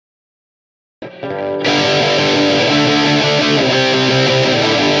Hey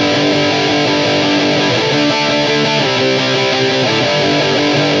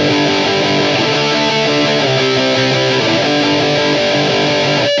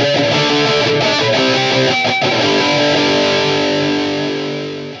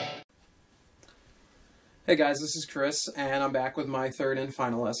guys, this is Chris, and I'm back with my third and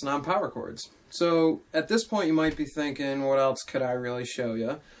final lesson on power chords. So, at this point you might be thinking, what else could I really show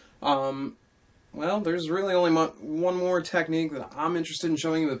you? Well, there's really only one more technique that I'm interested in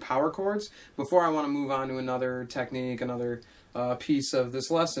showing you with power chords before I want to move on to another technique, another piece of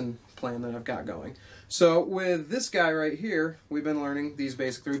this lesson plan that I've got going. So, with this guy right here, we've been learning these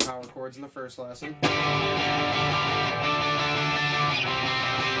basic 3 power chords in the first lesson.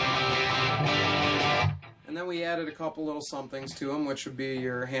 And then we added a couple little somethings to them, which would be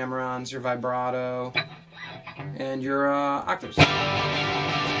your hammer-ons, your vibrato, and your octaves.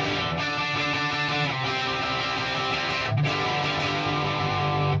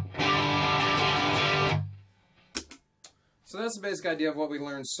 So that's the basic idea of what we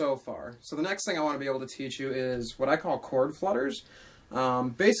learned so far. So the next thing I want to be able to teach you is what I call chord flutters.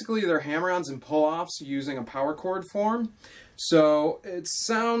 Basically, they're hammer-ons and pull-offs using a power chord form. So it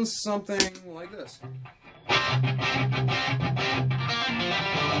sounds something like this.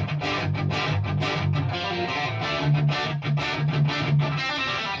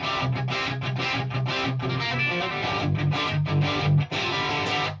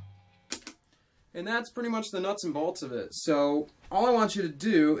 And that's pretty much the nuts and bolts of it. So all I want you to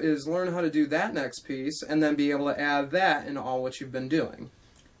do is learn how to do that next piece and then be able to add that in all what you've been doing.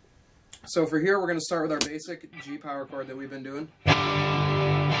 So for here, we're going to start with our basic G power chord that we've been doing.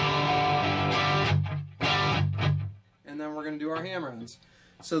 And then we're going to do our hammer-ons.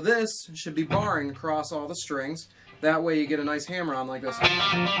 So this should be barring across all the strings. That way you get a nice hammer-on like this.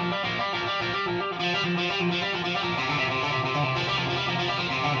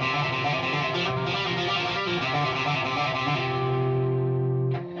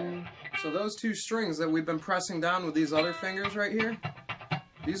 So those 2 strings that we've been pressing down with these other fingers right here,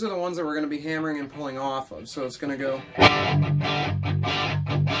 these are the ones that we're going to be hammering and pulling off of. So it's going to go...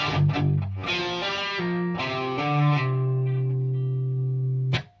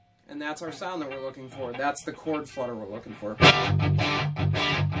 And that's our sound that we're looking for. That's the chord flutter we're looking for. And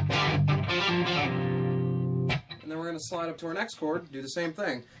then we're going to slide up to our next chord, do the same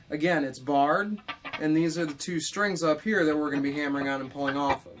thing. Again, it's barred, and these are the 2 strings up here that we're going to be hammering on and pulling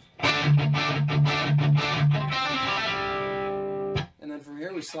off of. And then from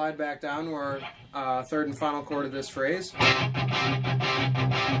here we slide back down to our third and final chord of this phrase.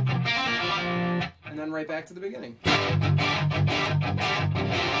 And then right back to the beginning.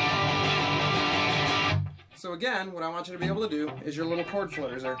 So again, what I want you to be able to do is your little chord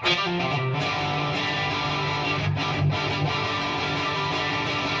flutters there.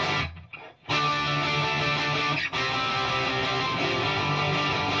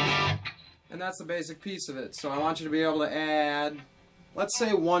 And that's the basic piece of it. So I want you to be able to add, let's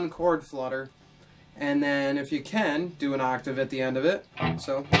say, 1 chord flutter, and then if you can, do an octave at the end of it.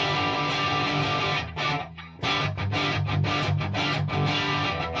 So.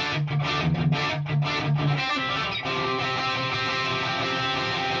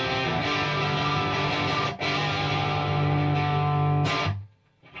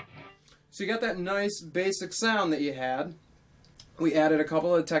 So you got that nice basic sound that you had. We added a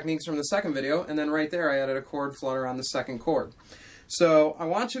couple of techniques from the second video, and then right there I added a chord flutter on the second chord. So I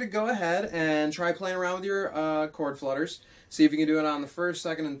want you to go ahead and try playing around with your chord flutters. See if you can do it on the first,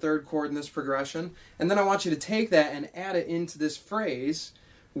 second, and third chord in this progression. And then I want you to take that and add it into this phrase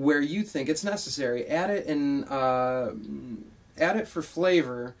where you think it's necessary. Add it for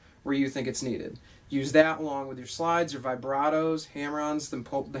flavor where you think it's needed. Use that along with your slides, your vibratos, hammer-ons,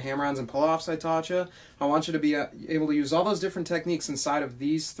 the hammer-ons and pull-offs I taught you. I want you to be able to use all those different techniques inside of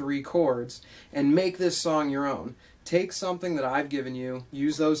these 3 chords and make this song your own. Take something that I've given you,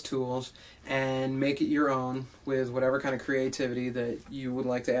 use those tools, and make it your own with whatever kind of creativity that you would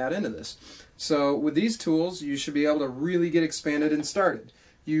like to add into this. So with these tools, you should be able to really get expanded and started.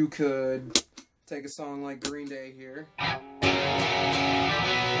 You could take a song like Green Day here.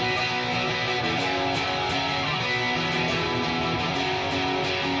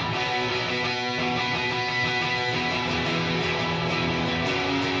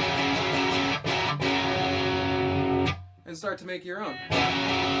 And start to make your own.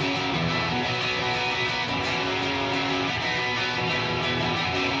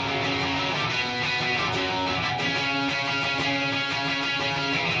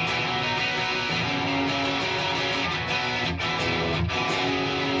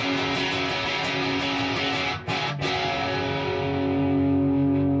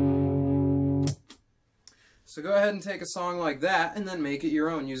 So go ahead and take a song like that and then make it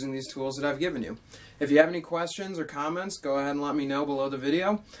your own using these tools that I've given you. If you have any questions or comments, go ahead and let me know below the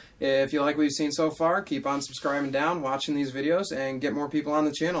video. If you like what you've seen so far, keep on subscribing down, watching these videos, and get more people on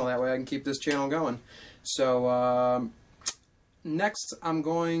the channel. That way I can keep this channel going. So next I'm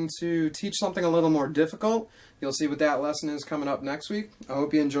going to teach something a little more difficult. You'll see what that lesson is coming up next week. I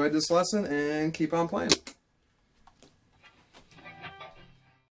hope you enjoyed this lesson and keep on playing.